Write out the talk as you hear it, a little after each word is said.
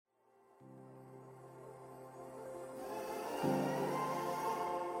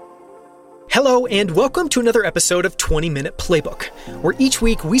Hello, and welcome to another episode of 20-Minute Playbook, where each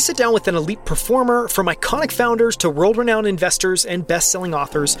week we sit down with an elite performer, from iconic founders to world-renowned investors and best-selling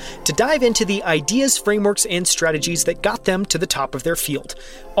authors, to dive into the ideas, frameworks, and strategies that got them to the top of their field,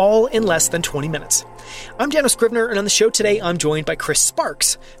 all in less than 20 minutes. I'm Daniel Scrivner, and on the show today, I'm joined by Chris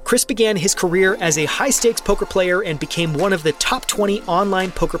Sparks. Chris began his career as a high-stakes poker player and became one of the top 20 online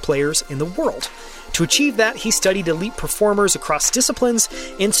poker players in the world. To achieve that, he studied elite performers across disciplines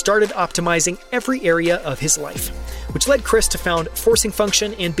and started optimizing every area of his life, which led Chris to found Forcing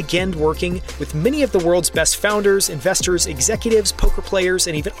Function and began working with many of the world's best founders, investors, executives, poker players,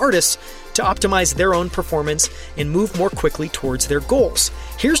 and even artists to optimize their own performance and move more quickly towards their goals.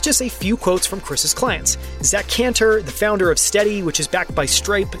 Here's just a few quotes from Chris's clients. Zach Cantor, the founder of Steady, which is backed by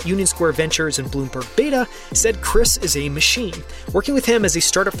Stripe, Union Square Ventures, and Bloomberg Beta, said Chris is a machine. Working with him as a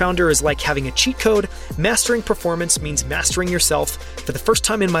startup founder is like having a cheat code. Mastering performance means mastering yourself. For the first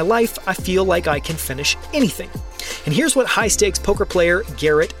time in my life, I feel like I can finish anything. And here's what high-stakes poker player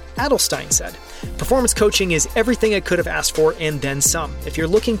Garrett Adelstein said. Performance coaching is everything I could have asked for and then some. If you're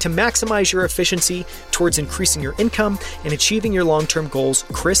looking to maximize your efficiency towards increasing your income and achieving your long-term goals,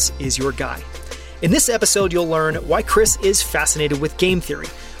 Chris is your guy. In this episode, you'll learn why Chris is fascinated with game theory,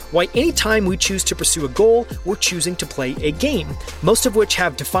 why anytime we choose to pursue a goal, we're choosing to play a game, most of which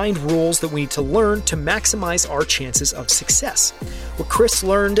have defined rules that we need to learn to maximize our chances of success. What Chris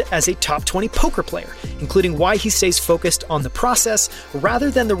learned as a top 20 poker player, including why he stays focused on the process rather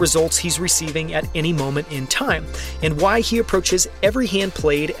than the results he's receiving at any moment in time, and why he approaches every hand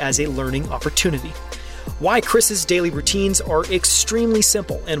played as a learning opportunity. Why Chris's daily routines are extremely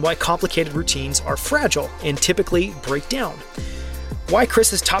simple, and why complicated routines are fragile and typically break down. Why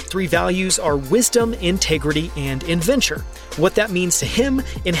Chris's top 3 values are wisdom, integrity, and adventure, what that means to him,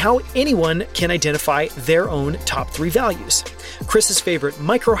 and how anyone can identify their own top 3 values. Chris's favorite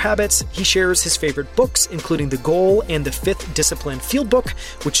micro habits, he shares his favorite books, including The Goal and the 5th Discipline Field Book,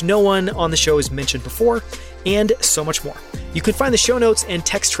 which no one on the show has mentioned before, and so much more. You can find the show notes and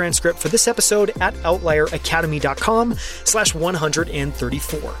text transcript for this episode at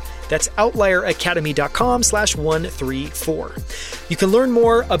outlieracademy.com/134. That's outlieracademy.com/134. You can learn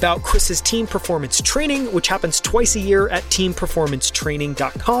more about Chris's team performance training, which happens twice a year at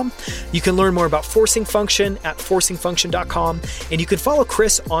teamperformancetraining.com. You can learn more about Forcing Function at forcingfunction.com, and you can follow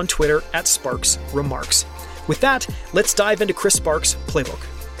Chris on Twitter at SparksRemarks. With that, let's dive into Chris Sparks' Playbook.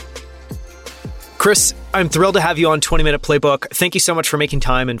 Chris, I'm thrilled to have you on 20-Minute Playbook. Thank you so much for making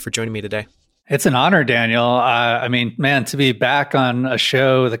time and for joining me today. It's an honor, Daniel. Man, to be back on a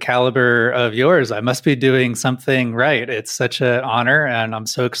show the caliber of yours, I must be doing something right. It's such an honor, and I'm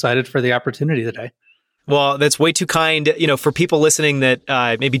so excited for the opportunity today. Well, that's way too kind. For people listening that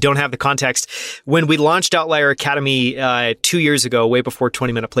maybe don't have the context, when we launched Outlier Academy 2 years ago, way before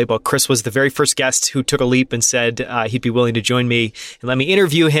 20-Minute Playbook, Chris was the very first guest who took a leap and said he'd be willing to join me and let me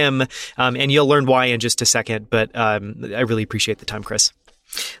interview him. And you'll learn why in just a second. But I really appreciate the time, Chris.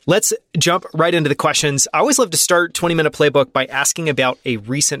 Let's jump right into the questions. I always love to start 20-Minute Playbook by asking about a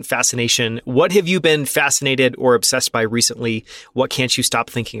recent fascination. What have you been fascinated or obsessed by recently? What can't you stop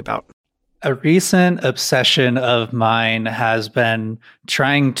thinking about? A recent obsession of mine has been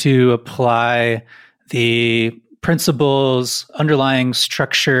trying to apply the principles, underlying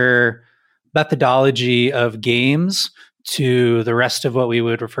structure, methodology of games to the rest of what we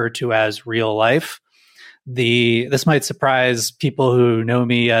would refer to as real life. This might surprise people who know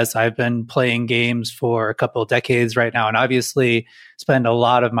me, as I've been playing games for a couple of decades right now, and obviously spend a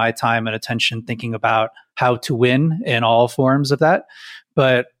lot of my time and attention thinking about how to win in all forms of that.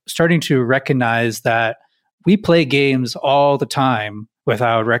 But starting to recognize that we play games all the time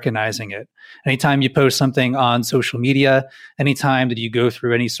without recognizing it. Anytime you post something on social media, anytime that you go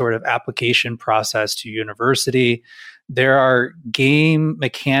through any sort of application process to university, there are game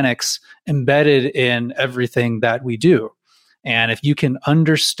mechanics embedded in everything that we do. And if you can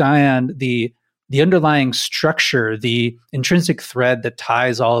understand the underlying structure, the intrinsic thread that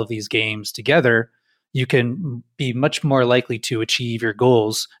ties all of these games together, you can be much more likely to achieve your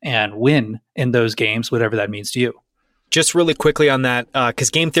goals and win in those games, whatever that means to you. Just really quickly on that, because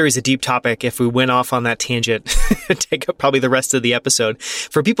game theory is a deep topic. If we went off on that tangent, take up probably the rest of the episode.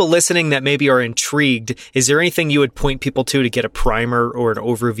 For people listening that maybe are intrigued, is there anything you would point people to get a primer or an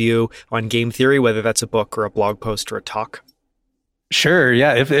overview on game theory, whether that's a book or a blog post or a talk? Sure.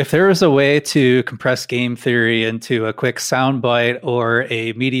 Yeah. If there was a way to compress game theory into a quick soundbite or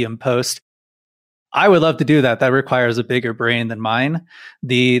a Medium post, I would love to do that. That requires a bigger brain than mine.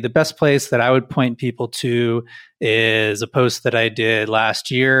 The best place that I would point people to is a post that I did last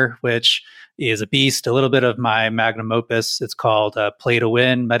year, which is a beast. A little bit of my magnum opus. It's called Play to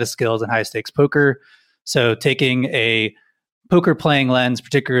Win, Meta Skills and High Stakes Poker. So taking a poker playing lens,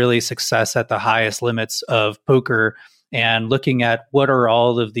 particularly success at the highest limits of poker, and looking at what are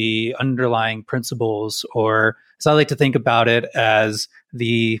all of the underlying principles, or as I like to think about it, as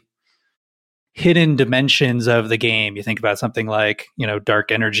the hidden dimensions of the game. You think about something like,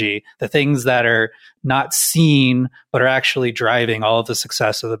 dark energy, the things that are not seen, but are actually driving all of the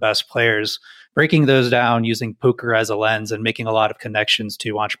success of the best players, breaking those down using poker as a lens and making a lot of connections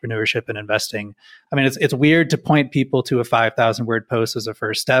to entrepreneurship and investing. I mean, it's weird to point people to a 5,000 word post as a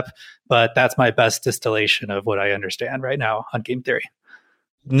first step, but that's my best distillation of what I understand right now on game theory.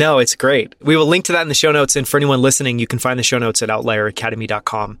 No, it's great. We will link to that in the show notes. And for anyone listening, you can find the show notes at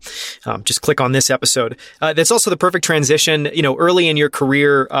outlieracademy.com. Just click on this episode. That's also the perfect transition. Early in your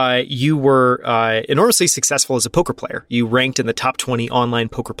career, you were enormously successful as a poker player. You ranked in the top 20 online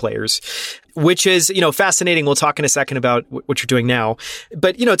poker players, which is, fascinating. We'll talk in a second about what you're doing now.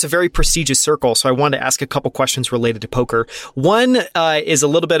 But, it's a very prestigious circle. So I wanted to ask a couple questions related to poker. One is a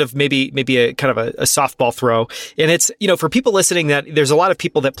little bit of maybe a kind of a softball throw. And it's, for people listening, that there's a lot of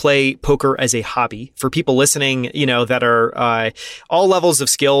people that play poker as a hobby. For people listening, that are all levels of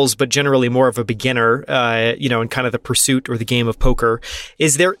skills, but generally more of a beginner, in kind of the pursuit or the game of poker.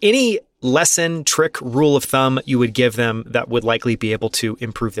 Is there any lesson, trick, rule of thumb you would give them that would likely be able to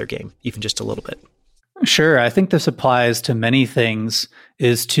improve their game, even just a little bit? Sure. I think this applies to many things,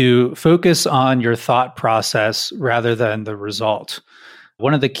 is to focus on your thought process rather than the result.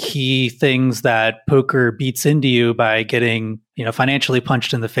 One of the key things that poker beats into you by getting, financially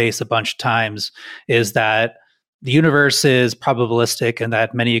punched in the face a bunch of times is that the universe is probabilistic and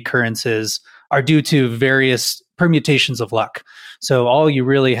that many occurrences are due to various permutations of luck. So all you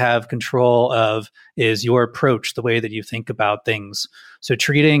really have control of is your approach, the way that you think about things. So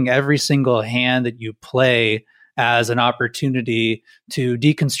treating every single hand that you play as an opportunity to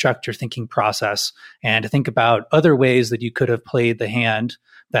deconstruct your thinking process and to think about other ways that you could have played the hand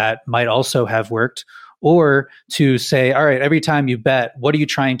that might also have worked, or to say, all right, every time you bet, what are you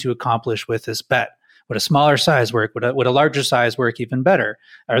trying to accomplish with this bet? Would a smaller size work? Would a larger size work even better?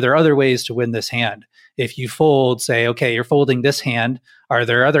 Are there other ways to win this hand? If you fold, say, okay, you're folding this hand. Are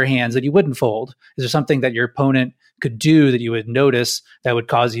there other hands that you wouldn't fold? Is there something that your opponent could do that you would notice that would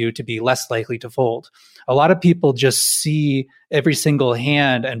cause you to be less likely to fold? A lot of people just see every single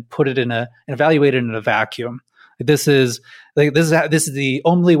hand and put it and evaluate it in a vacuum. This is the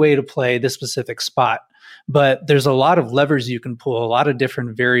only way to play this specific spot. But there's a lot of levers you can pull, a lot of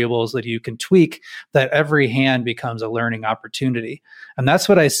different variables that you can tweak, that every hand becomes a learning opportunity. And that's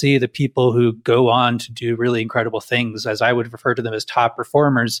what I see the people who go on to do really incredible things, as I would refer to them as top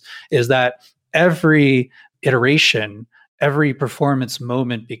performers, is that every iteration, every performance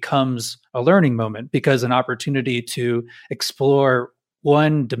moment becomes a learning moment, because an opportunity to explore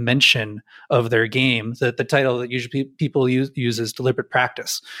one dimension of their game, that the title that usually people use is deliberate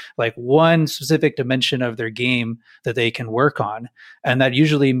practice, like one specific dimension of their game that they can work on. And that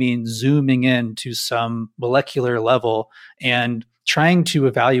usually means zooming in to some molecular level and trying to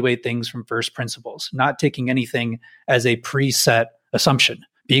evaluate things from first principles, not taking anything as a preset assumption,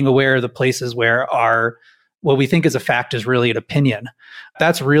 being aware of the places where what we think is a fact is really an opinion.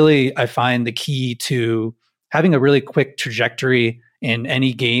 That's really, I find, the key to having a really quick trajectory in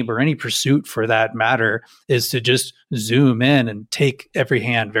any game or any pursuit for that matter, is to just zoom in and take every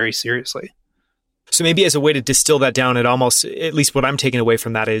hand very seriously. So maybe as a way to distill that down, it almost, at least what I'm taking away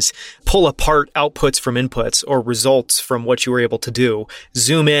from that, is pull apart outputs from inputs or results from what you were able to do,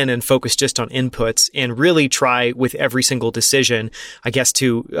 zoom in and focus just on inputs, and really try with every single decision, I guess,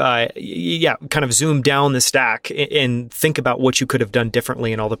 to, kind of zoom down the stack and think about what you could have done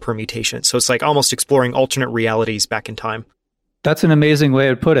differently in all the permutations. So it's like almost exploring alternate realities back in time. That's an amazing way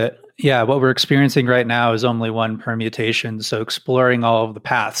to put it. Yeah, what we're experiencing right now is only one permutation. So exploring all of the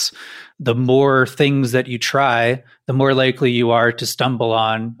paths, the more things that you try, the more likely you are to stumble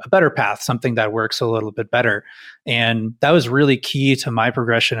on a better path, something that works a little bit better. And that was really key to my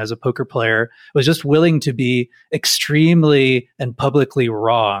progression as a poker player, was just willing to be extremely and publicly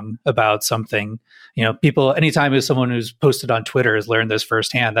wrong about something. People, anytime someone who's posted on Twitter has learned this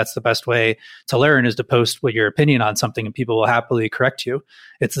firsthand, that's the best way to learn, is to post what your opinion on something and people will happily correct you.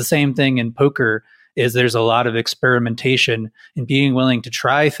 It's the same thing in poker. Is there's a lot of experimentation in being willing to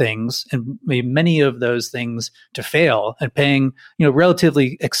try things, and many of those things to fail, and paying,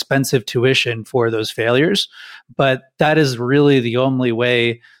 relatively expensive tuition for those failures. But that is really the only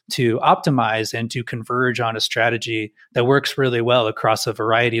way to optimize and to converge on a strategy that works really well across a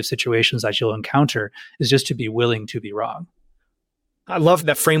variety of situations that you'll encounter, is just to be willing to be wrong. I love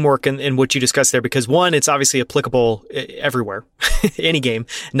that framework and what you discussed there because one, it's obviously applicable everywhere, any game,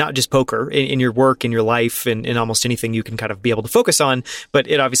 not just poker, in your work, in your life, and in almost anything you can kind of be able to focus on. But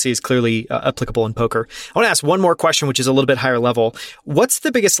it obviously is clearly applicable in poker. I want to ask one more question, which is a little bit higher level. What's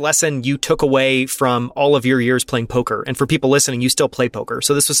the biggest lesson you took away from all of your years playing poker? And for people listening, you still play poker.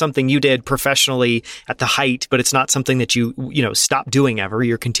 So this was something you did professionally at the height, but it's not something that you stopped doing ever.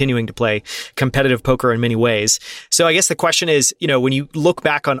 You're continuing to play competitive poker in many ways. So I guess the question is, when you look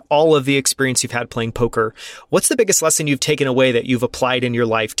back on all of the experience you've had playing poker, what's the biggest lesson you've taken away that you've applied in your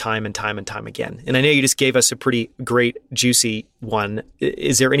life time and time and time again? And I know you just gave us a pretty great, juicy one.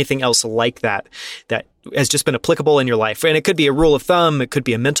 Is there anything else like that has just been applicable in your life? And it could be a rule of thumb, it could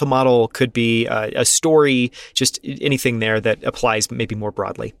be a mental model, it could be a story, just anything there that applies maybe more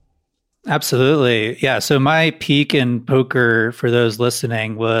broadly. Absolutely. Yeah. So my peak in poker, for those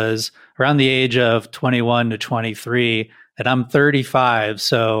listening, was around the age of 21 to 23. And I'm 35,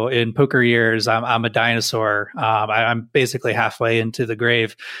 so in poker years, I'm a dinosaur. I'm basically halfway into the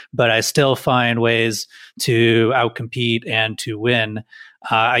grave, but I still find ways to outcompete and to win.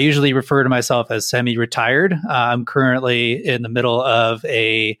 I usually refer to myself as semi-retired. I'm currently in the middle of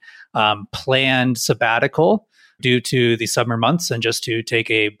a planned sabbatical due to the summer months and just to take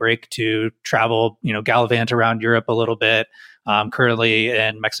a break to travel, gallivant around Europe a little bit. Currently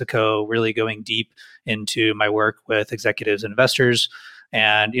in Mexico, really going deep into my work with executives and investors.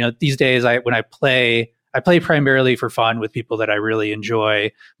 And, these days when I play primarily for fun with people that I really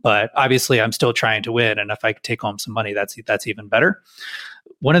enjoy, but obviously I'm still trying to win. And if I could take home some money, that's even better.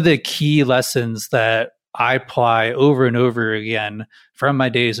 One of the key lessons that I apply over and over again from my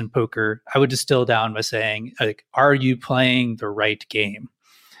days in poker, I would distill down by saying, are you playing the right game?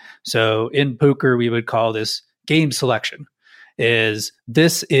 So in poker, we would call this game selection.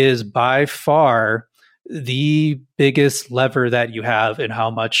 This is by far the biggest lever that you have in how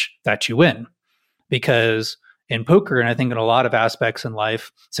much that you win. Because in poker, and I think in a lot of aspects in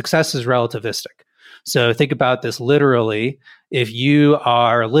life, success is relativistic. So think about this literally. If you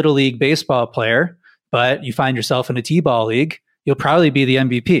are a little league baseball player, but you find yourself in a t-ball league, you'll probably be the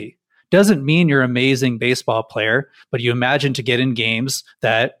MVP. Doesn't mean you're an amazing baseball player, but you imagine to get in games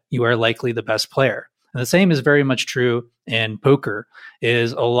that you are likely the best player. And the same is very much true in poker.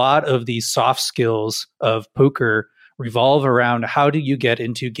 Is a lot of the soft skills of poker revolve around how do you get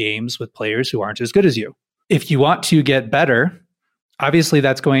into games with players who aren't as good as you. If you want to get better, obviously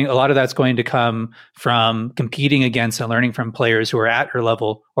a lot of that's going to come from competing against and learning from players who are at your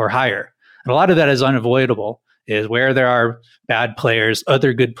level or higher. And a lot of that is unavoidable. Is where there are bad players,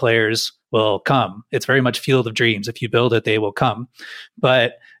 other good players will come. It's very much field of dreams. If you build it, they will come.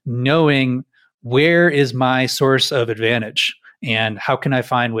 But knowing where is my source of advantage and how can I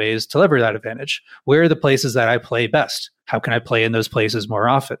find ways to lever that advantage? Where are the places that I play best? How can I play in those places more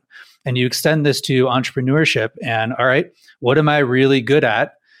often? And you extend this to entrepreneurship and, all right, what am I really good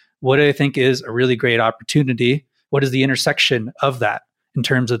at? What do I think is a really great opportunity? What is the intersection of that in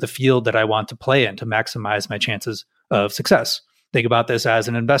terms of the field that I want to play in to maximize my chances of success? Think about this as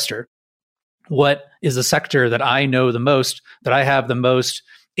an investor. What is the sector that I know the most, that I have the most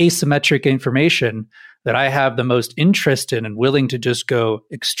asymmetric information, that I have the most interest in and willing to just go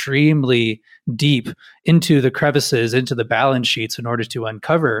extremely deep into the crevices, into the balance sheets in order to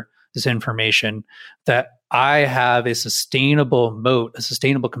uncover this information, that I have a sustainable moat, a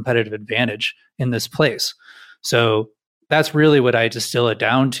sustainable competitive advantage in this place. So that's really what I distill it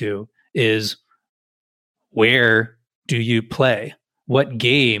down to is, where do you play? What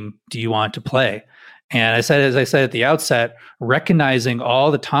game do you want to play? And as I said at the outset, recognizing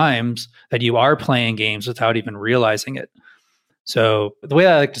all the times that you are playing games without even realizing it. So the way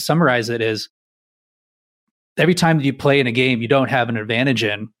I like to summarize it is, every time that you play in a game you don't have an advantage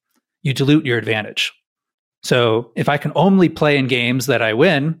in, you dilute your advantage. So if I can only play in games that I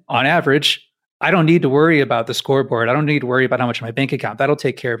win, on average, I don't need to worry about the scoreboard. I don't need to worry about how much in my bank account. That'll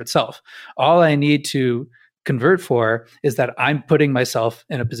take care of itself. All I need to convert for is that I'm putting myself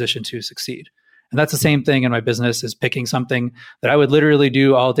in a position to succeed. And that's the same thing in my business, is picking something that I would literally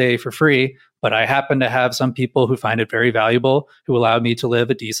do all day for free, but I happen to have some people who find it very valuable, who allow me to live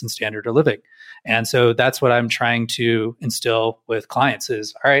a decent standard of living. And so that's what I'm trying to instill with clients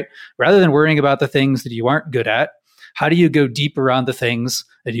is, all right, rather than worrying about the things that you aren't good at, how do you go deeper on the things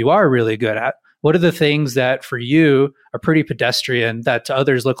that you are really good at? What are the things that for you are pretty pedestrian that to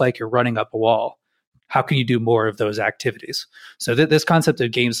others look like you're running up a wall? How can you do more of those activities? So this concept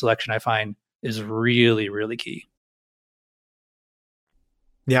of game selection, I find, is really, really key.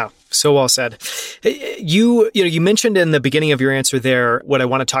 Yeah, so well said. You mentioned in the beginning of your answer there what I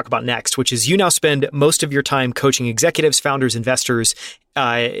want to talk about next, which is you now spend most of your time coaching executives, founders, investors,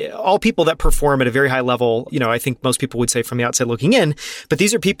 all people that perform at a very high level. I think most people would say from the outside looking in, but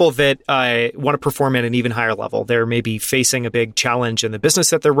these are people that want to perform at an even higher level. They're maybe facing a big challenge in the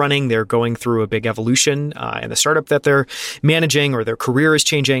business that they're running. They're going through a big evolution in the startup that they're managing, or their career is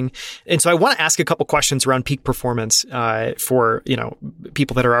changing. And so I want to ask a couple questions around peak performance for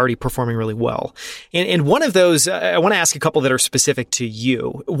people that are already performing really well. And one of those, I want to ask a couple that are specific to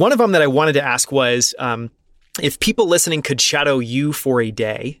you. One of them that I wanted to ask was, if people listening could shadow you for a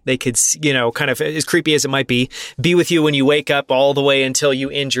day, they could, kind of as creepy as it might be with you when you wake up all the way until you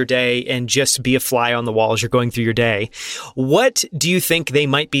end your day and just be a fly on the wall as you're going through your day. What do you think they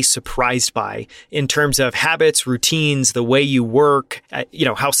might be surprised by in terms of habits, routines, the way you work,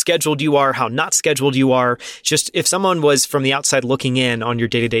 how scheduled you are, how not scheduled you are? Just if someone was from the outside looking in on your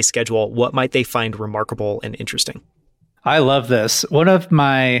day-to-day schedule, what might they find remarkable and interesting? I love this. One of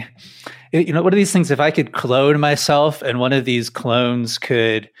these things, if I could clone myself and one of these clones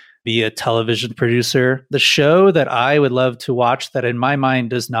could be a television producer, the show that I would love to watch that in my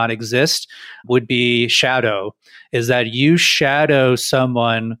mind does not exist would be Shadow, is that you shadow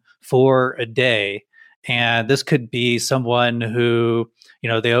someone for a day. And this could be someone who,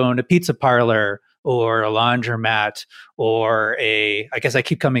 they own a pizza parlor or a laundromat or I guess I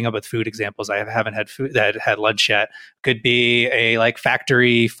keep coming up with food examples. I haven't had lunch yet. Could be a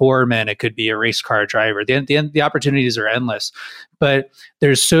factory foreman. It could be a race car driver. The opportunities are endless, but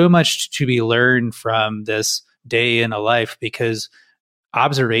there's so much to be learned from this day in a life because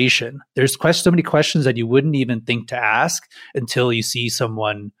observation, there's so many questions that you wouldn't even think to ask until you see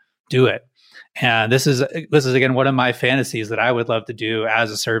someone do it. And this is again one of my fantasies that I would love to do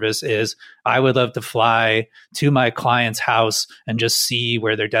as a service is I would love to fly to my client's house and just see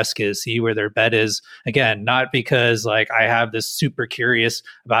where their desk is, see where their bed is. Again, not because I have this super curious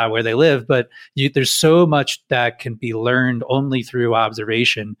about where they live, but there's so much that can be learned only through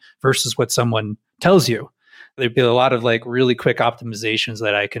observation versus what someone tells you. There'd be a lot of really quick optimizations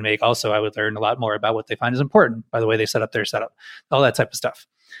that I can make. Also, I would learn a lot more about what they find is important by the way they set up their setup, all that type of stuff.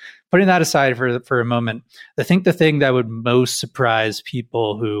 Putting that aside for a moment, I think the thing that would most surprise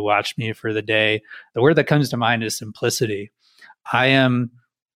people who watch me for the day, the word that comes to mind is simplicity. I am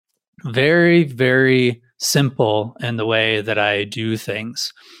very, very simple in the way that I do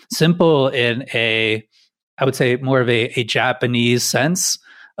things. Simple in I would say more of a Japanese sense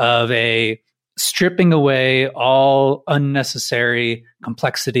of a stripping away all unnecessary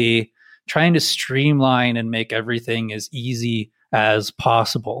complexity, trying to streamline and make everything as easy as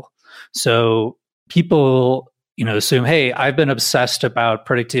possible. So people, assume, hey, I've been obsessed about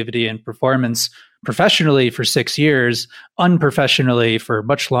productivity and performance professionally for 6 years, unprofessionally for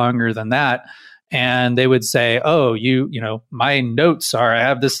much longer than that. And they would say, oh, my notes are, I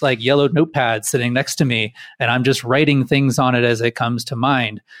have this yellow notepad sitting next to me and I'm just writing things on it as it comes to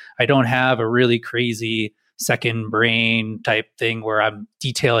mind. I don't have a really crazy second brain type thing where I'm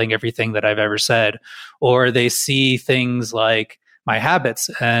detailing everything that I've ever said. Or they see things like my habits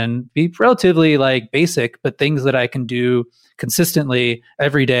and be relatively basic, but things that I can do consistently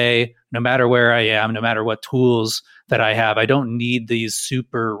every day, no matter where I am, no matter what tools that I have. I don't need these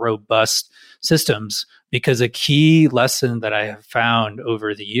super robust systems because a key lesson that I have found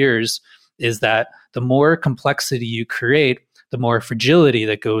over the years is that the more complexity you create, the more fragility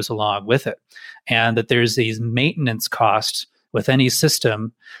that goes along with it. And that there's these maintenance costs with any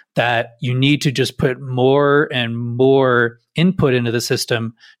system that you need to just put more and more input into the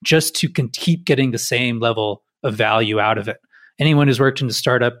system just to keep getting the same level of value out of it. Anyone who's worked in a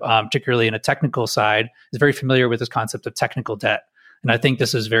startup, particularly in a technical side, is very familiar with this concept of technical debt. And I think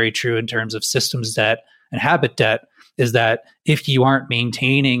this is very true in terms of systems debt and habit debt, is that if you aren't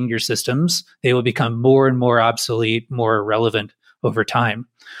maintaining your systems, they will become more and more obsolete, more irrelevant over time.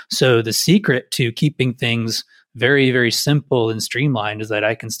 So the secret to keeping things very, very simple and streamlined is that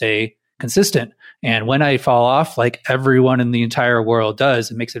I can stay consistent. And when I fall off, like everyone in the entire world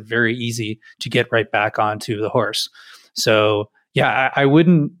does, it makes it very easy to get right back onto the horse. So yeah, I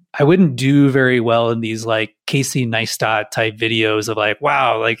wouldn't do very well in these Casey Neistat type videos of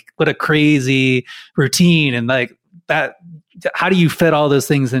wow, what a crazy routine and that. How do you fit all those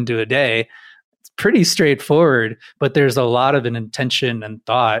things into a day? It's pretty straightforward, but there's a lot of an intention and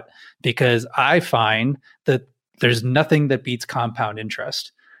thought because I find that there's nothing that beats compound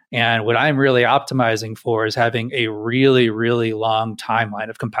interest. And what I'm really optimizing for is having a really, really long timeline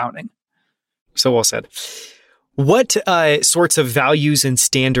of compounding. So well said. What sorts of values and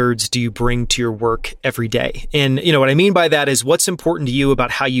standards do you bring to your work every day? And, what I mean by that is what's important to you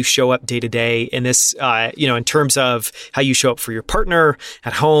about how you show up day to day in this, in terms of how you show up for your partner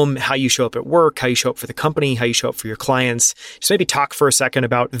at home, how you show up at work, how you show up for the company, how you show up for your clients. Just maybe talk for a second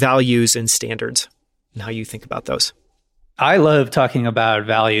about values and standards and how you think about those. I love talking about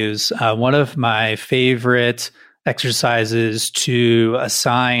values. One of my favorite exercises to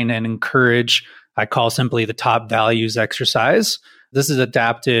assign and encourage, I call simply the top values exercise. This is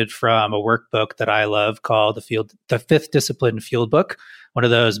adapted from a workbook that I love called the Fifth Discipline Field Book, one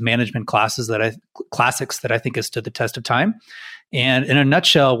of those management classics that I think has stood the test of time. And in a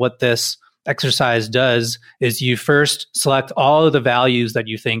nutshell, what this exercise does is you first select all of the values that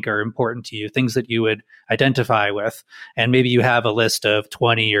you think are important to you, things that you would identify with. And maybe you have a list of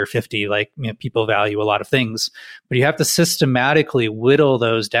 20 or 50, people value a lot of things, but you have to systematically whittle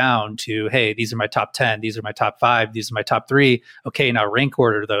those down to, hey, these are my top 10, these are my top 5, these are my top 3. Okay, now rank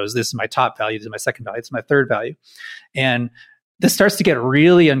order those. This is my top value, this is my second value, this is my third value. And this starts to get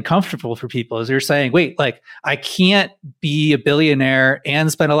really uncomfortable for people as you're saying, wait, I can't be a billionaire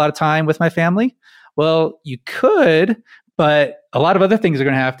and spend a lot of time with my family. Well, you could, but a lot of other things are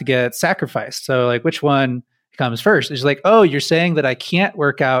going to have to get sacrificed. So which one comes first? It's you're saying that I can't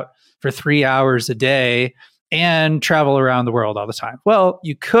work out for 3 hours a day and travel around the world all the time. Well,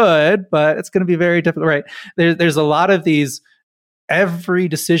 you could, but it's going to be very difficult, right? There's a lot of these, every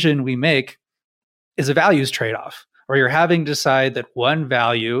decision we make is a values trade-off, or you're having to decide that one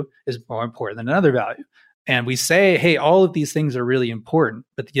value is more important than another value. And we say, hey, all of these things are really important.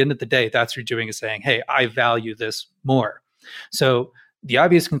 But at the end of the day, that's what you're doing is saying, hey, I value this more. So the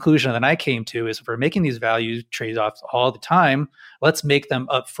obvious conclusion that I came to is if we're making these value trade-offs all the time, let's make them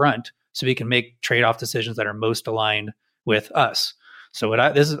upfront so we can make trade-off decisions that are most aligned with us. So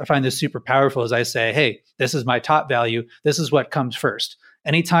I find this super powerful as I say, hey, this is my top value. This is what comes first.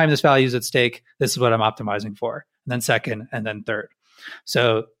 Anytime this value is at stake, this is what I'm optimizing for. And then second, and then third.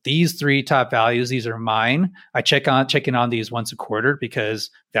 So these 3 top values, these are mine. I check in on these once a quarter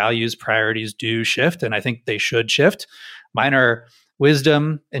because values priorities do shift, and I think they should shift. Mine are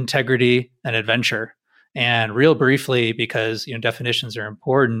wisdom, integrity, and adventure. And real briefly, because definitions are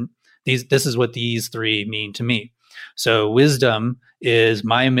important, this is what these 3 mean to me. So wisdom is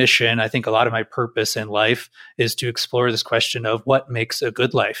my mission. I think a lot of my purpose in life is to explore this question of what makes a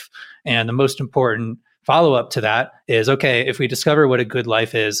good life. And the most important follow-up to that is, okay, if we discover what a good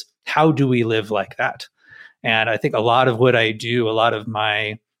life is, how do we live like that? And I think a lot of what I do, a lot of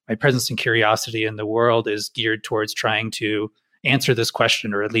my presence and curiosity in the world is geared towards trying to answer this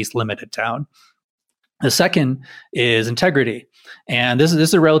question or at least limit it down. The second is integrity. And this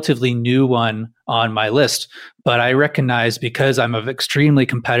is a relatively new one on my list, but I recognize because I'm an extremely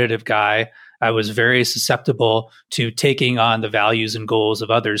competitive guy, I was very susceptible to taking on the values and goals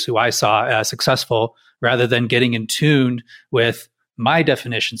of others who I saw as successful rather than getting in tune with my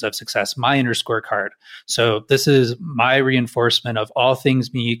definitions of success, my inner scorecard. So this is my reinforcement of all things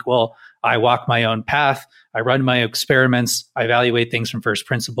being equal. I walk my own path. I run my experiments. I evaluate things from first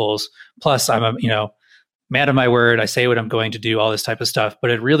principles. Plus, I'm a man of my word. I say what I'm going to do, all this type of stuff.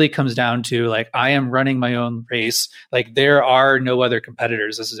 But it really comes down to I am running my own race. There are no other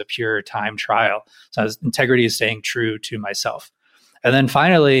competitors. This is a pure time trial. So integrity is staying true to myself. And then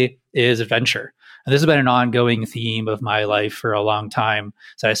finally is adventure. And this has been an ongoing theme of my life for a long time.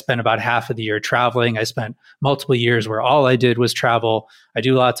 So I spent about half of the year traveling. I spent multiple years where all I did was travel. I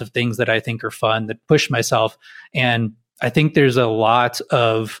do lots of things that I think are fun, that push myself. And I think there's a lot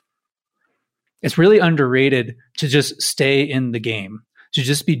of, it's really underrated to just stay in the game, to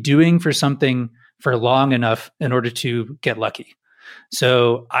just be doing for something for long enough in order to get lucky.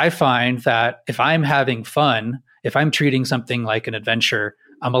 So I find that if I'm having fun, if I'm treating something like an adventure,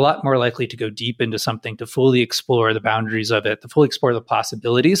 I'm a lot more likely to go deep into something, to fully explore the boundaries of it, to fully explore the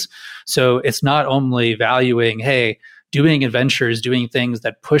possibilities. So it's not only valuing, hey, doing adventures, doing things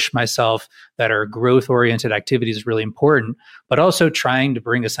that push myself, that are growth-oriented activities is really important, but also trying to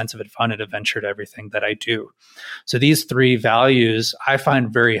bring a sense of fun and adventure to everything that I do. So these 3 values I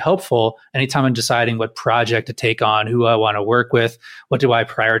find very helpful anytime I'm deciding what project to take on, who I want to work with, what do I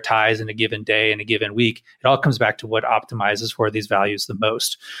prioritize in a given day, in a given week. It all comes back to what optimizes for these values the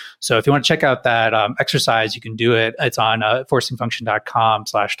most. So if you want to check out that exercise, you can do it. It's on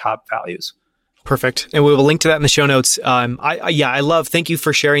forcingfunction.com/top values. Perfect. And we will link to that in the show notes. Thank you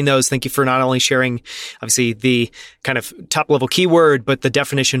for sharing those. Thank you for not only sharing, obviously, the kind of top level keyword, but the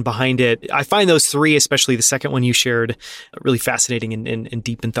definition behind it. I find those three, especially the second one you shared, really fascinating and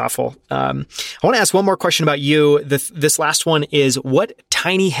deep and thoughtful. I want to ask one more question about you. This last one is, what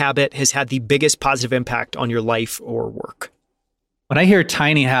tiny habit has had the biggest positive impact on your life or work? When I hear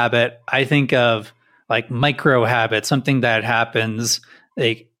tiny habit, I think of like micro habit, something that happens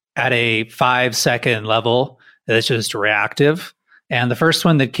like at a 5-second level that's just reactive. And the first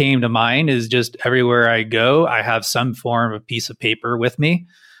one that came to mind is just everywhere I go, I have some form of piece of paper with me.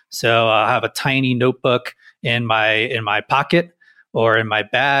 So I'll have a tiny notebook in my pocket or in my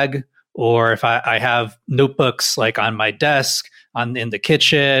bag, or if I have notebooks like on my desk, in the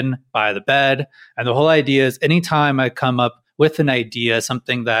kitchen, by the bed. And the whole idea is anytime I come up with an idea,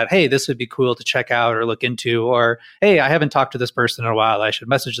 something that, hey, this would be cool to check out or look into, or, hey, I haven't talked to this person in a while, I should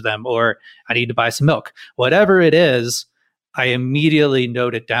message them, or I need to buy some milk. Whatever it is, I immediately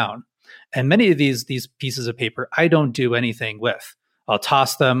note it down. And many of these pieces of paper, I don't do anything with. I'll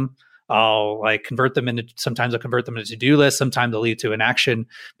toss them. Sometimes I'll convert them into to-do lists. Sometimes they'll lead to an action.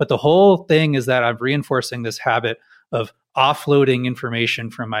 But the whole thing is that I'm reinforcing this habit of offloading information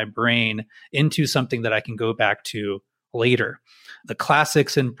from my brain into something that I can go back to later. The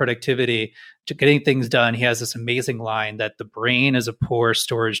classics in productivity, to getting things done, he has this amazing line that the brain is a poor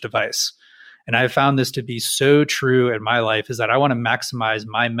storage device. And I've found this to be so true in my life, is that I want to maximize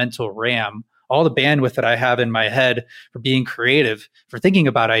my mental RAM, all the bandwidth that I have in my head for being creative, for thinking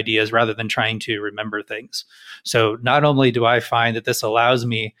about ideas rather than trying to remember things. So not only do I find that this allows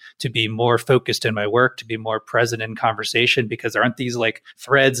me to be more focused in my work, to be more present in conversation, because there aren't these like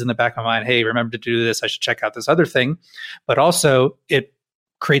threads in the back of my mind, hey, remember to do this, I should check out this other thing. But also it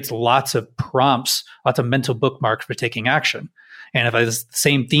creates lots of prompts, lots of mental bookmarks for taking action. And if the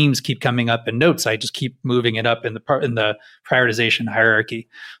same themes keep coming up in notes, I just keep moving it up in the prioritization hierarchy.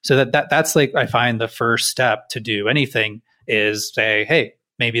 So that's like, I find the first step to do anything is say, hey,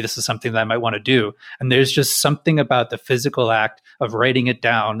 maybe this is something that I might want to do. And there's just something about the physical act of writing it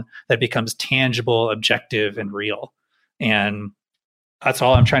down that becomes tangible, objective, and real. And that's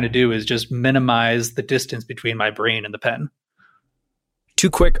all I'm trying to do, is just minimize the distance between my brain and the pen. Two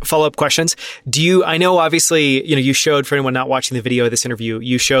quick follow-up questions. I know obviously, you showed, for anyone not watching the video of this interview,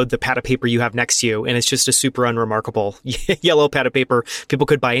 you showed the pad of paper you have next to you, and it's just a super unremarkable yellow pad of paper people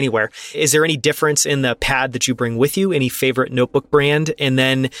could buy anywhere. Is there any difference in the pad that you bring with you? Any favorite notebook brand? And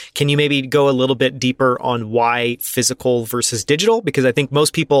then can you maybe go a little bit deeper on why physical versus digital? Because I think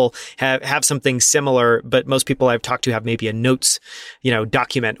most people have something similar, but most people I've talked to have maybe a notes,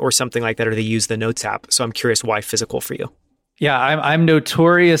 document or something like that, or they use the notes app. So I'm curious why physical for you. Yeah, I'm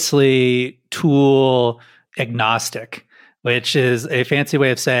notoriously tool agnostic, which is a fancy way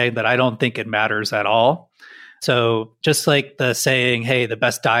of saying that I don't think it matters at all. So just like the saying, hey, the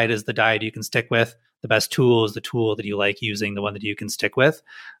best diet is the diet you can stick with, the best tool is the tool that you like using, the one that you can stick with.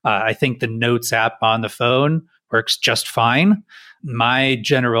 I think the Notes app on the phone works just fine. My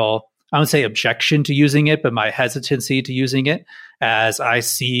general, I wouldn't say objection to using it, but my hesitancy to using it, as I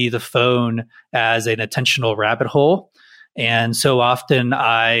see the phone as an attentional rabbit hole. And so often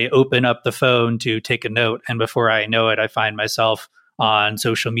I open up the phone to take a note, and before I know it, I find myself on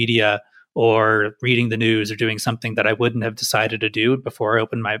social media or reading the news or doing something that I wouldn't have decided to do before I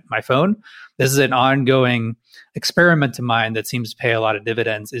opened my phone. This is an ongoing experiment of mine that seems to pay a lot of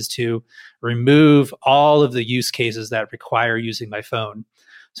dividends, is to remove all of the use cases that require using my phone.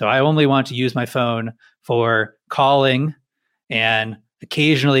 So I only want to use my phone for calling and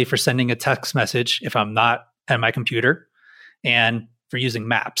occasionally for sending a text message if I'm not at my computer, and for using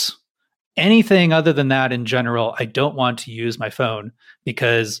maps. Anything other than that in general, I don't want to use my phone,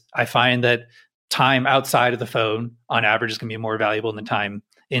 because I find that time outside of the phone on average is going to be more valuable than time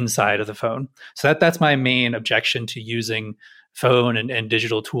inside of the phone. So that's my main objection to using phone and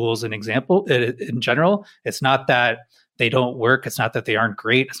digital tools in general. It's not that they don't work. It's not that they aren't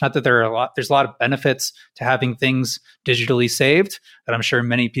great. It's not that there's a lot of benefits to having things digitally saved that I'm sure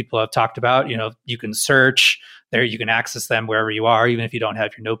many people have talked about. You can search there, you can access them wherever you are, even if you don't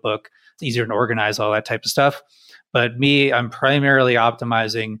have your notebook. It's easier to organize, all that type of stuff. But me, I'm primarily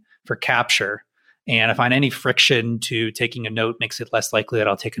optimizing for capture. And if I find any friction to taking a note makes it less likely that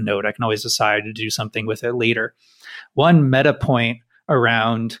I'll take a note, I can always decide to do something with it later. One meta point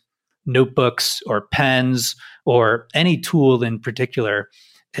around notebooks or pens or any tool in particular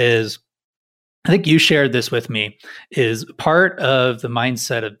is, I think you shared this with me, is part of the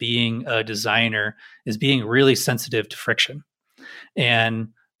mindset of being a designer is being really sensitive to friction. And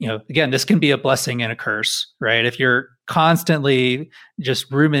again, this can be a blessing and a curse, right? If you're constantly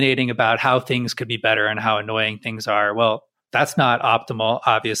just ruminating about how things could be better and how annoying things are, well, that's not optimal,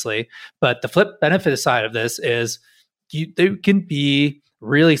 obviously. But the flip benefit side of this is they can be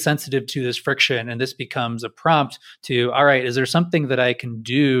really sensitive to this friction. And this becomes a prompt to, all right, is there something that I can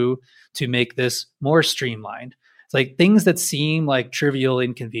do to make this more streamlined? It's like things that seem like trivial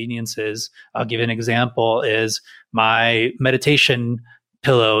inconveniences. I'll give an example is my meditation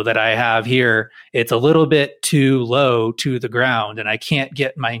pillow that I have here. It's a little bit too low to the ground and I can't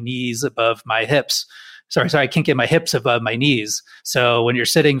get my knees above my hips. Sorry, I can't get my hips above my knees. So when you're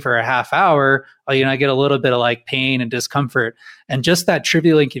sitting for a half hour, I get a little bit of like pain and discomfort. And just that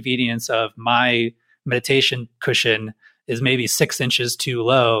trivial inconvenience of my meditation cushion is maybe 6 inches too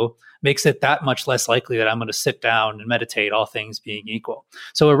low makes it that much less likely that I'm going to sit down and meditate, all things being equal.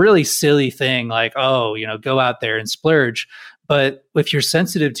 So a really silly thing like, go out there and splurge. But if you're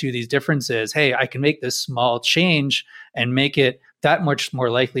sensitive to these differences, hey, I can make this small change and make it that much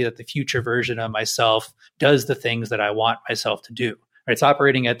more likely that the future version of myself does the things that I want myself to do. Right? It's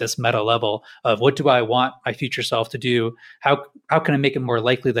operating at this meta level of what do I want my future self to do? How can I make it more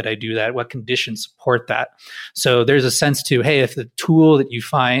likely that I do that? What conditions support that? So there's a sense to, hey, if the tool that you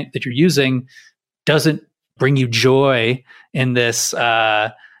find that you're using doesn't bring you joy in this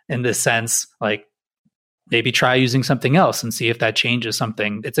sense, like maybe try using something else and see if that changes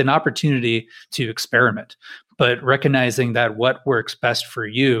something. It's an opportunity to experiment, but recognizing that what works best for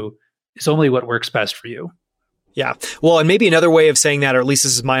you is only what works best for you. Yeah. Well, and maybe another way of saying that, or at least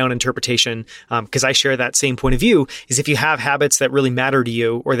this is my own interpretation, because I share that same point of view, is if you have habits that really matter to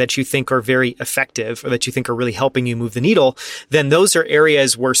you or that you think are very effective or that you think are really helping you move the needle, then those are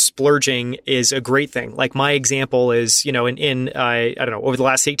areas where splurging is a great thing. Like my example is, I don't know, over the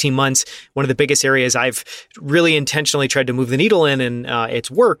last 18 months, one of the biggest areas I've really intentionally tried to move the needle in and it's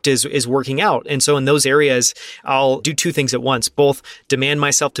worked is working out. And so in those areas, I'll do two things at once, both demand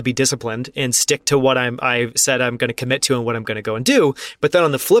myself to be disciplined and stick to what I've said I'm going to commit to and what I'm going to go and do. But then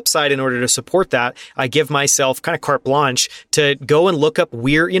on the flip side, in order to support that, I give myself kind of carte blanche to go and look up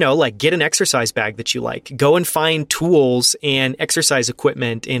weird, like get an exercise bag that you like, go and find tools and exercise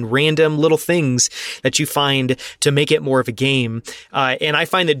equipment and random little things that you find to make it more of a game. And I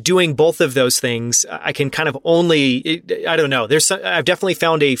find that doing both of those things, I can kind of I don't know. I've definitely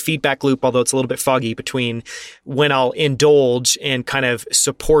found a feedback loop, although it's a little bit foggy, between when I'll indulge and kind of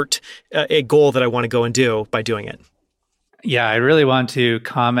support a goal that I want to go and do by doing it. Yeah, I really want to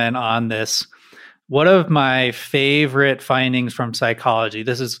comment on this. One of my favorite findings from psychology,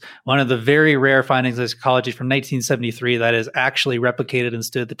 this is one of the very rare findings of psychology from 1973 that is actually replicated and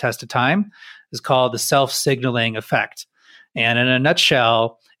stood the test of time, is called the self-signaling effect. And in a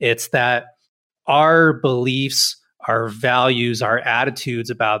nutshell, it's that our beliefs, our values, our attitudes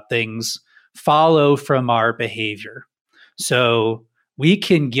about things follow from our behavior. So we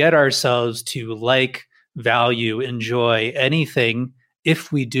can get ourselves to like, value, enjoy anything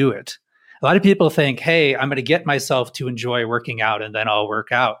if we do it. A lot of people think, hey, I'm going to get myself to enjoy working out and then I'll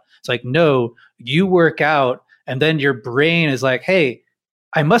work out. It's like, no, you work out and then your brain is like, hey,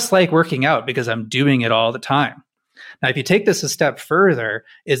 I must like working out because I'm doing it all the time. Now, if you take this a step further,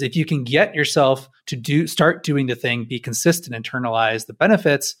 is if you can get yourself to start doing the thing, be consistent, internalize the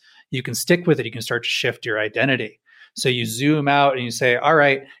benefits, you can stick with it. You can start to shift your identity. So you zoom out and you say, all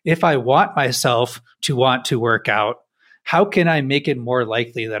right, if I want myself to want to work out, how can I make it more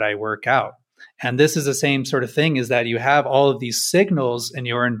likely that I work out? And this is the same sort of thing, is that you have all of these signals in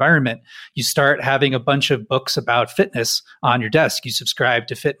your environment. You start having a bunch of books about fitness on your desk. You subscribe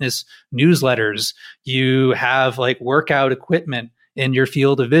to fitness newsletters. You have like workout equipment in your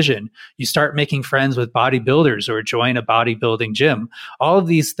field of vision. You start making friends with bodybuilders or join a bodybuilding gym. All of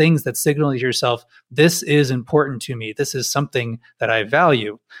these things that signal to yourself, this is important to me. This is something that I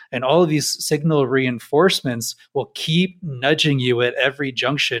value. And all of these signal reinforcements will keep nudging you at every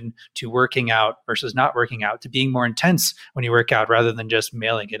junction to working out versus not working out, to being more intense when you work out rather than just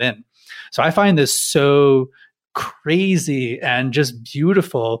mailing it in. So I find this so crazy and just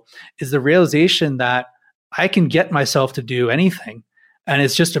beautiful, is the realization that I can get myself to do anything. And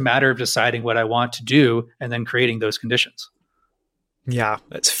it's just a matter of deciding what I want to do and then creating those conditions. Yeah,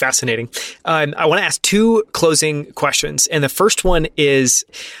 that's fascinating. I want to ask two closing questions. And the first one is,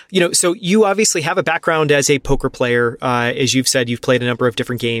 so you obviously have a background as a poker player. As you've said, you've played a number of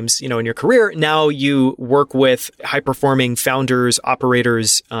different games, in your career. Now you work with high-performing founders,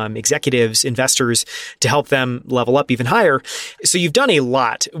 operators, executives, investors to help them level up even higher. So you've done a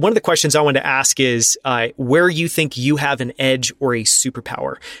lot. One of the questions I wanted to ask is where you think you have an edge or a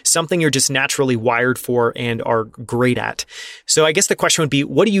superpower, something you're just naturally wired for and are great at. So I guess the question would be,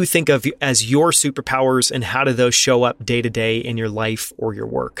 what do you think of as your superpowers and how do those show up day to day in your life or your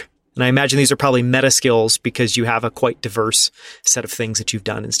work? And I imagine these are probably meta skills because you have a quite diverse set of things that you've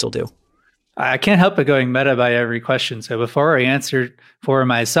done and still do. I can't help but going meta by every question. So before I answer for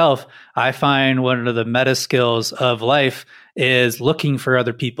myself, I find one of the meta skills of life is looking for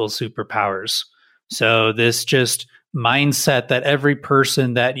other people's superpowers. So this just mindset that every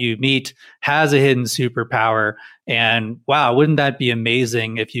person that you meet has a hidden superpower. And wow, wouldn't that be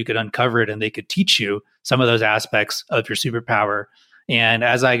amazing if you could uncover it and they could teach you some of those aspects of your superpower? And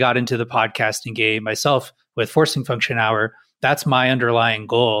as I got into the podcasting game myself with Forcing Function Hour, that's my underlying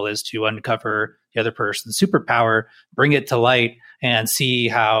goal, is to uncover the other person's superpower, bring it to light, and see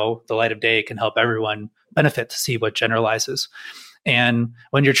how the light of day can help everyone benefit to see what generalizes. And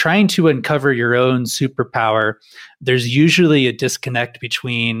when you're trying to uncover your own superpower, there's usually a disconnect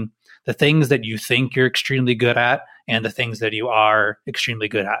between the things that you think you're extremely good at and the things that you are extremely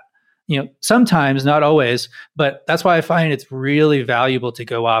good at. Sometimes, not always, but that's why I find it's really valuable to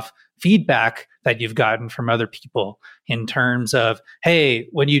go off feedback that you've gotten from other people in terms of, hey,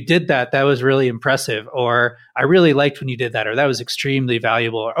 when you did that, that was really impressive, or I really liked when you did that, or that was extremely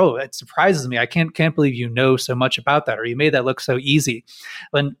valuable, or oh, it surprises me. I can't believe you know so much about that, or you made that look so easy.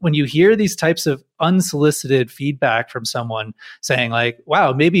 When you hear these types of unsolicited feedback from someone saying like,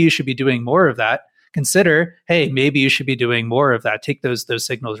 wow, maybe you should be doing more of that, consider, hey, maybe you should be doing more of that. Take those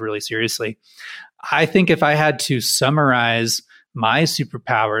signals really seriously. I think if I had to summarize my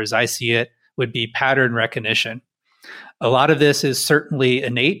superpowers, I see it would be pattern recognition. A lot of this is certainly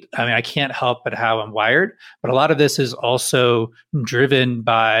innate. I mean, I can't help but how I'm wired, but a lot of this is also driven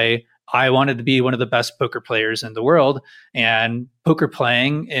by I wanted to be one of the best poker players in the world. And poker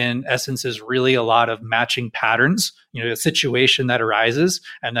playing, in essence, is really a lot of matching patterns, a situation that arises.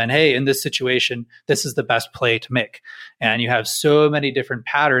 And then, hey, in this situation, this is the best play to make. And you have so many different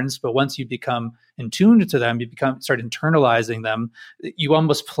patterns, but once you become in tune to them, you start internalizing them. You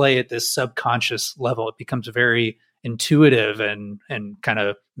almost play at this subconscious level. It becomes very intuitive and kind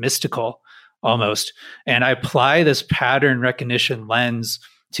of mystical almost. And I apply this pattern recognition lens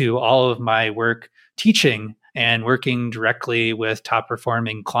to all of my work teaching and working directly with top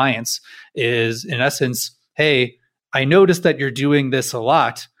performing clients. Is in essence, hey, I noticed that you're doing this a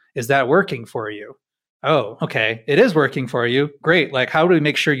lot. Is that working for you? Oh, okay. It is working for you. Great. Like, how do we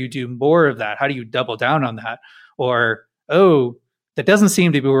make sure you do more of that? How do you double down on that? Or, oh, that doesn't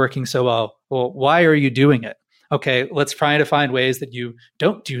seem to be working so well. Well, why are you doing it? Okay, let's try to find ways that you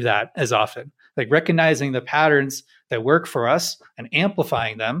don't do that as often. Like recognizing the patterns that work for us and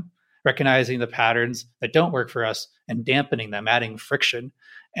amplifying them, recognizing the patterns that don't work for us and dampening them, adding friction.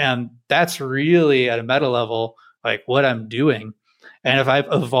 And that's really at a meta level, like what I'm doing. And if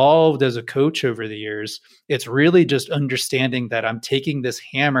I've evolved as a coach over the years, it's really just understanding that I'm taking this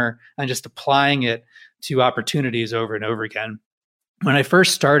hammer and just applying it to opportunities over and over again. When I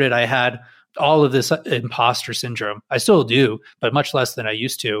first started, I had all of this imposter syndrome. I still do, but much less than I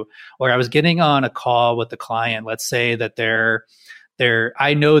used to, where I was getting on a call with the client. Let's say that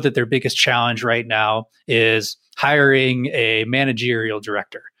I know that their biggest challenge right now is hiring a managerial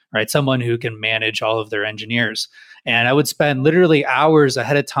director, right? Someone who can manage all of their engineers. And I would spend literally hours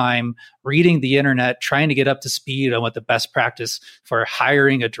ahead of time reading the internet, trying to get up to speed on what the best practice for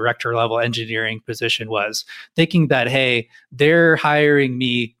hiring a director level engineering position was, thinking that, hey, they're hiring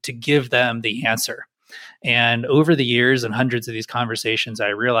me to give them the answer. And over the years and hundreds of these conversations, I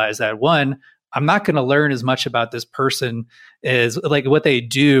realized that one, I'm not going to learn as much about this person as like what they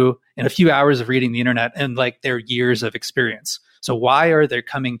do in a few hours of reading the internet and like their years of experience. So why are they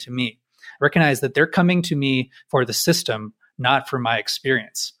coming to me? Recognize that they're coming to me for the system, not for my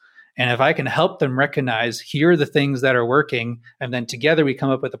experience. And if I can help them recognize, here are the things that are working, and then together we come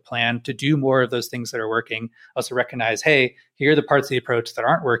up with a plan to do more of those things that are working. Also recognize, hey, here are the parts of the approach that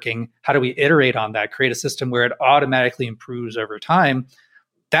aren't working. How do we iterate on that, create a system where it automatically improves over time?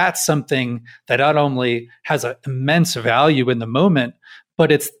 That's something that not only has an immense value in the moment,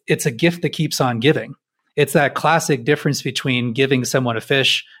 but it's a gift that keeps on giving. It's that classic difference between giving someone a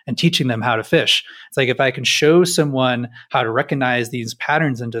fish and teaching them how to fish. It's like if I can show someone how to recognize these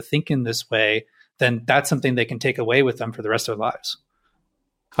patterns and to think in this way, then that's something they can take away with them for the rest of their lives.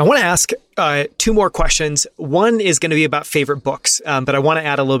 I want to ask two more questions. One is going to be about favorite books, but I want to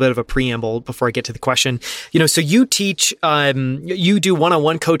add a little bit of a preamble before I get to the question. So you teach, you do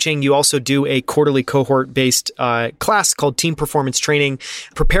one-on-one coaching. You also do a quarterly cohort-based class called Team Performance Training.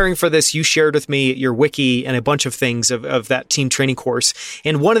 Preparing for this, you shared with me your wiki and a bunch of things of that team training course.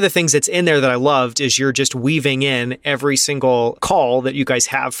 And one of the things that's in there that I loved is you're just weaving in every single call that you guys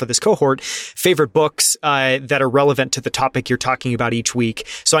have for this cohort, favorite books that are relevant to the topic you're talking about each week.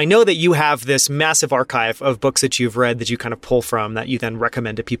 So I know that you have this massive archive of books that you've read that you kind of pull from that you then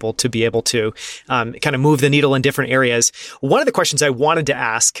recommend to people to be able to kind of move the needle in different areas. One of the questions I wanted to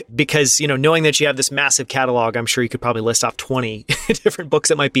ask, because, knowing that you have this massive catalog, I'm sure you could probably list off 20 different books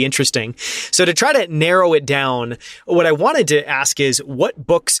that might be interesting. So to try to narrow it down, what I wanted to ask is what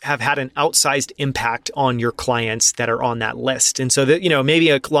books have had an outsized impact on your clients that are on that list? And so that, maybe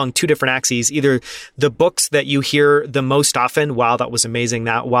along two different axes, either the books that you hear the most often, wow, that was amazing,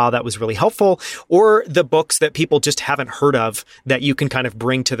 wow, that was really helpful, or the books that people just haven't heard of that you can kind of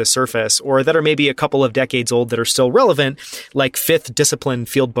bring to the surface, or that are maybe a couple of decades old that are still relevant, like Fifth Discipline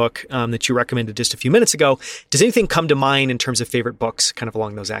Field Book that you recommended just a few minutes ago. Does anything come to mind in terms of favorite books kind of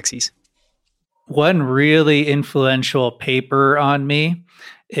along those axes? One really influential paper on me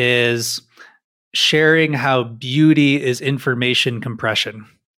is sharing how beauty is information compression.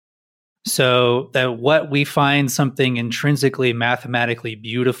 So that what we find something intrinsically mathematically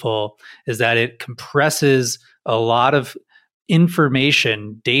beautiful is that it compresses a lot of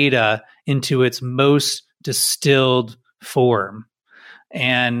information, data, into its most distilled form.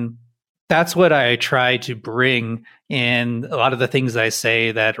 And that's what I try to bring in a lot of the things I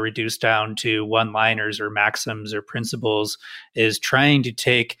say that reduce down to one-liners or maxims or principles, is trying to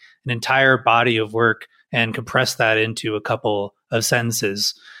take an entire body of work and compress that into a couple of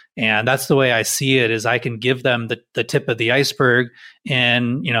sentences. And that's the way I see it, is I can give them the tip of the iceberg.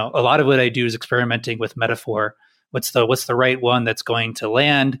 And, a lot of what I do is experimenting with metaphor. What's the right one that's going to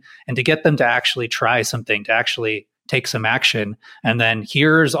land, and to get them to actually try something, to actually take some action. And then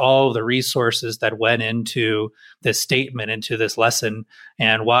here's all the resources that went into this statement, into this lesson,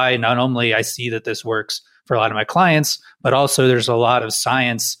 and why not only I see that this works for a lot of my clients, but also there's a lot of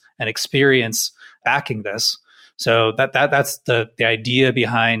science and experience backing this. So that's the idea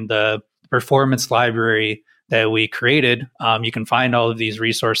behind the performance library that we created. You can find all of these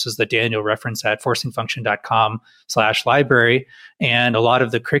resources that Daniel referenced at forcingfunction.com/library. And a lot of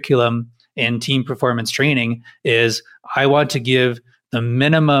the curriculum in team performance training is I want to give the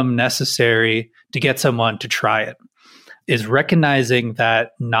minimum necessary to get someone to try it, is recognizing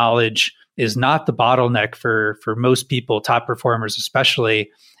that knowledge is not the bottleneck for most people, top performers especially.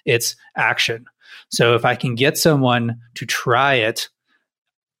 It's action. So if I can get someone to try it,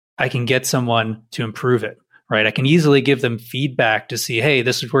 I can get someone to improve it, right? I can easily give them feedback to see, hey,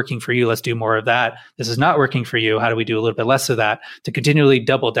 this is working for you. Let's do more of that. This is not working for you. How do we do a little bit less of that? To continually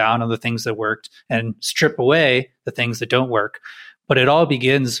double down on the things that worked and strip away the things that don't work. But it all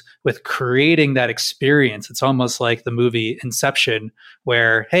begins with creating that experience. It's almost like the movie Inception,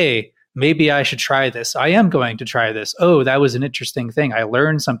 where, hey, maybe I should try this. I am going to try this. Oh, that was an interesting thing. I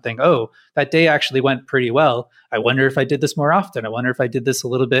learned something. Oh, that day actually went pretty well. I wonder if I did this more often. I wonder if I did this a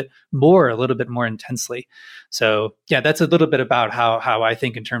little bit more intensely. So yeah, that's a little bit about how I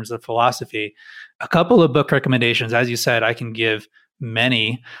think in terms of philosophy. A couple of book recommendations. As you said, I can give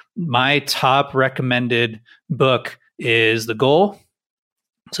many. My top recommended book is The Goal.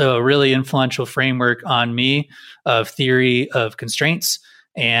 So a really influential framework on me of theory of constraints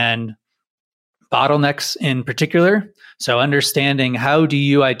and bottlenecks in particular. So understanding how do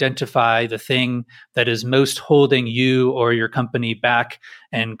you identify the thing that is most holding you or your company back,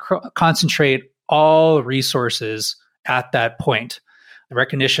 and concentrate all resources at that point. The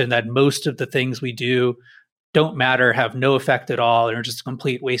recognition that most of the things we do don't matter, have no effect at all, and are just a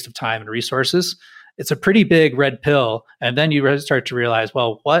complete waste of time and resources. It's a pretty big red pill. And then you start to realize,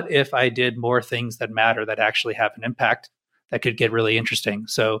 well, what if I did more things that matter, that actually have an impact? That could get really interesting.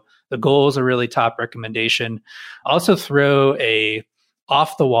 So The Goal is a really top recommendation. Also throw a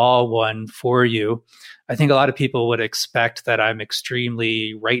off the wall one for you. I think a lot of people would expect that I'm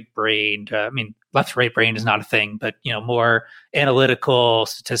extremely right-brained. Left-right brain is not a thing, but more analytical,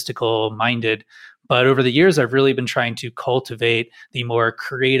 statistical minded. But over the years, I've really been trying to cultivate the more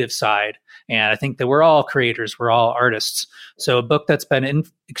creative side. And I think that we're all creators, we're all artists. So a book that's been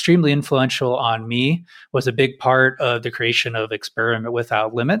extremely influential on me, was a big part of the creation of Experiment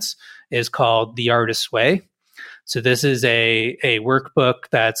Without Limits, is called The Artist's Way. So this is a workbook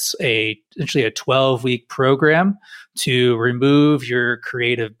that's essentially a 12-week program to remove your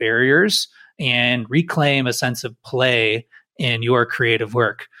creative barriers and reclaim a sense of play in your creative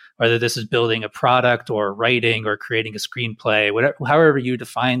work, whether this is building a product or writing or creating a screenplay, whatever, however you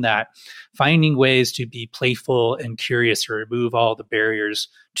define that, finding ways to be playful and curious to remove all the barriers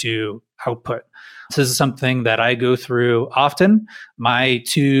to output. So this is something that I go through often. My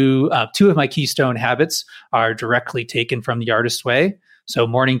two of my keystone habits are directly taken from The Artist's Way. So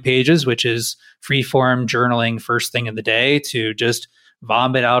morning pages, which is free-form journaling first thing in the day to just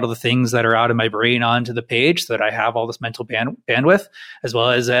vomit out of the things that are out of my brain onto the page so that I have all this mental bandwidth, as well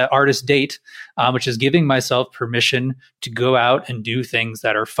as an artist date, which is giving myself permission to go out and do things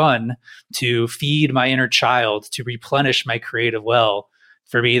that are fun, to feed my inner child, to replenish my creative well.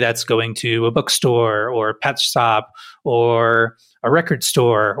 For me, that's going to a bookstore or a pet shop or a record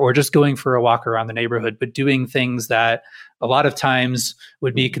store or just going for a walk around the neighborhood, but doing things that a lot of times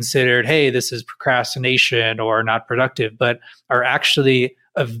would be considered, hey, this is procrastination or not productive, but are actually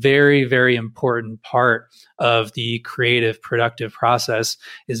a very, very important part of the creative, productive process,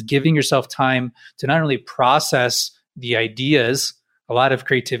 is giving yourself time to not only process the ideas. A lot of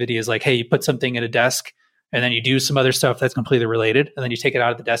creativity is like, hey, you put something in a desk and then you do some other stuff that's completely related, and then you take it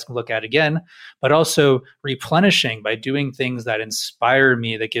out of the desk and look at it again, but also replenishing by doing things that inspire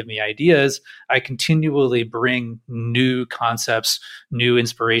me, that give me ideas. I continually bring new concepts, new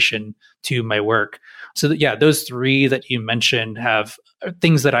inspiration to my work. So that, yeah, those three that you mentioned have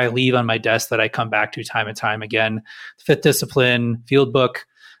things that I leave on my desk that I come back to time and time again: Fifth Discipline, Field Book,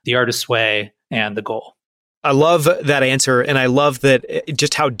 The Artist's Way, and The Goal. I love that answer, and I love that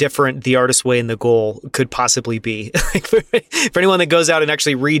just how different The Artist's Way and The Goal could possibly be. For anyone that goes out and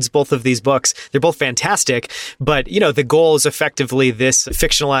actually reads both of these books, they're both fantastic, but The Goal is effectively this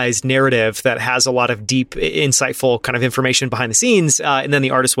fictionalized narrative that has a lot of deep, insightful kind of information behind the scenes, and then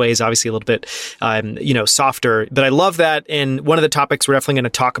The Artist's Way is obviously a little bit, softer. But I love that, and one of the topics we're definitely going to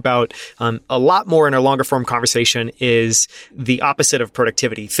talk about a lot more in our longer form conversation is the opposite of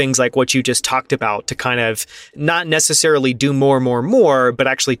productivity. Things like what you just talked about, to kind of not necessarily do more, but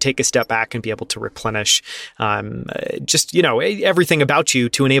actually take a step back and be able to replenish everything about you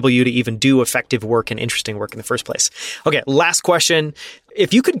to enable you to even do effective work and interesting work in the first place. Okay, last question.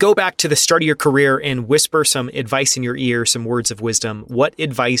 If you could go back to the start of your career and whisper some advice in your ear, some words of wisdom, what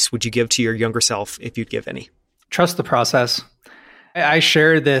advice would you give to your younger self, if you'd give any? Trust the process. I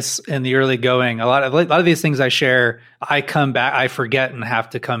shared this in the early going. A lot of these things I share, I forget and have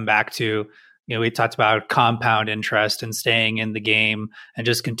to come back to. We talked about compound interest and staying in the game and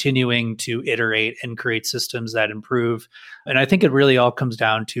just continuing to iterate and create systems that improve. And I think it really all comes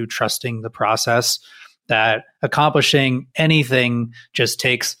down to trusting the process, that accomplishing anything just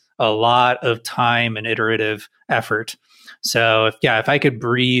takes a lot of time and iterative effort. So if I could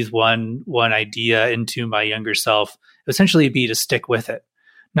breathe one idea into my younger self, essentially it'd be to stick with it.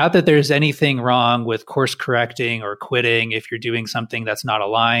 Not that there's anything wrong with course correcting or quitting if you're doing something that's not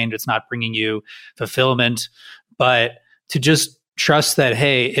aligned, it's not bringing you fulfillment, but to just trust that,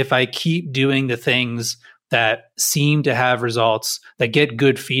 hey, if I keep doing the things that seem to have results, that get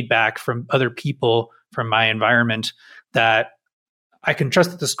good feedback from other people, from my environment, that I can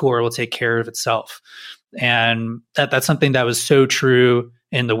trust that the score will take care of itself. And that's something that was so true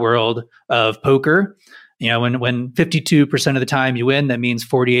in the world of poker. When 52% of the time you win, that means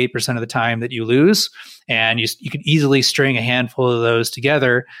 48% of the time that you lose. And you could easily string a handful of those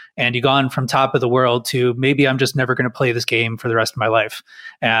together, and you've gone from top of the world to maybe I'm just never going to play this game for the rest of my life.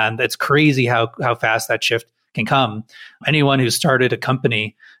 And it's crazy how fast that shift can come. Anyone who started a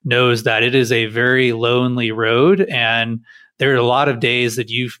company knows that it is a very lonely road, and there are a lot of days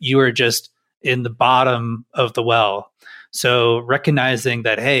that you are just in the bottom of the well. So recognizing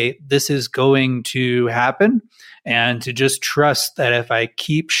that, hey, this is going to happen, and to just trust that if I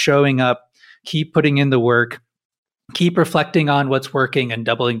keep showing up, keep putting in the work, keep reflecting on what's working and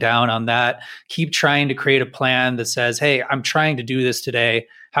doubling down on that, keep trying to create a plan that says, hey, I'm trying to do this today.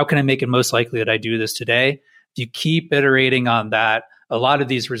 How can I make it most likely that I do this today? If you keep iterating on that, a lot of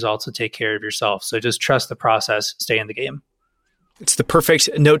these results will take care of yourself. So just trust the process, stay in the game. It's the perfect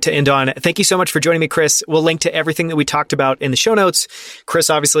note to end on. Thank you so much for joining me, Chris. We'll link to everything that we talked about in the show notes. Chris,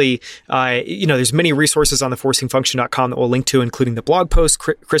 obviously, there's many resources on the forcingfunction.com that we'll link to, including the blog post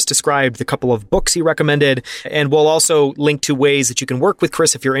Chris described, the couple of books he recommended, and we'll also link to ways that you can work with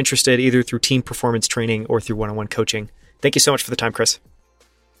Chris if you're interested, either through team performance training or through one-on-one coaching. Thank you so much for the time, Chris.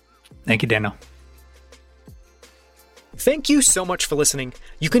 Thank you, Daniel. Thank you so much for listening.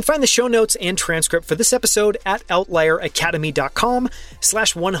 You can find the show notes and transcript for this episode at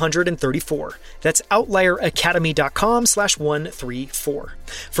outlieracademy.com/134. That's outlieracademy.com/134.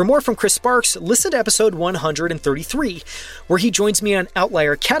 For more from Chris Sparks, listen to episode 133, where he joins me on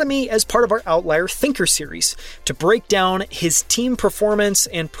Outlier Academy as part of our Outlier Thinker series to break down his team performance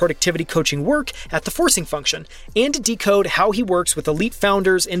and productivity coaching work at the forcing function, and to decode how he works with elite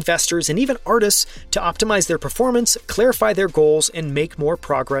founders, investors, and even artists to optimize their performance, clarify their goals, and make more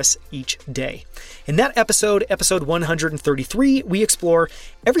progress each day. In that episode 133, we explore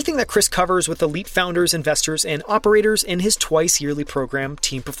everything that Chris covers with elite founders, investors, and operators in his twice-yearly program,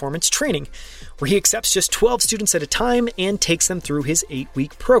 Team Performance Training, where he accepts just 12 students at a time and takes them through his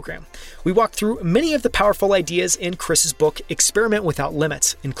 8-week program. We walk through many of the powerful ideas in Chris's book, Experiment Without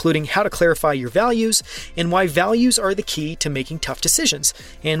Limits, including how to clarify your values and why values are the key to making tough decisions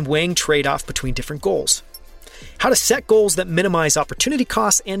and weighing trade-off between different goals. How to set goals that minimize opportunity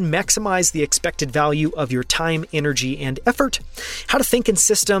costs and maximize the expected value of your time, energy, and effort. How to think in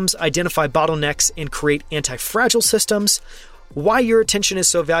systems, identify bottlenecks, and create anti-fragile systems. Why your attention is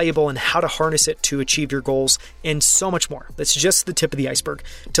so valuable and how to harness it to achieve your goals, and so much more. That's just the tip of the iceberg.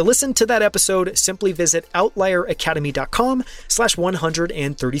 To listen to that episode, simply visit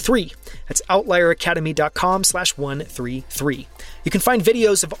outlieracademy.com/133. That's outlieracademy.com/133. You can find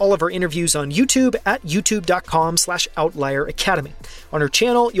videos of all of our interviews on YouTube at youtube.com/outlieracademy. On our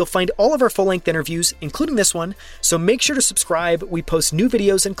channel, you'll find all of our full-length interviews, including this one, so make sure to subscribe. We post new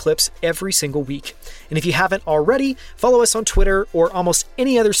videos and clips every single week. And if you haven't already, follow us on Twitter or almost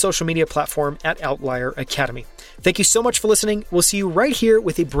any other social media platform at Outlier Academy. Thank you so much for listening. We'll see you right here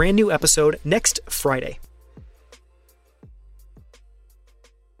with a brand new episode next Friday.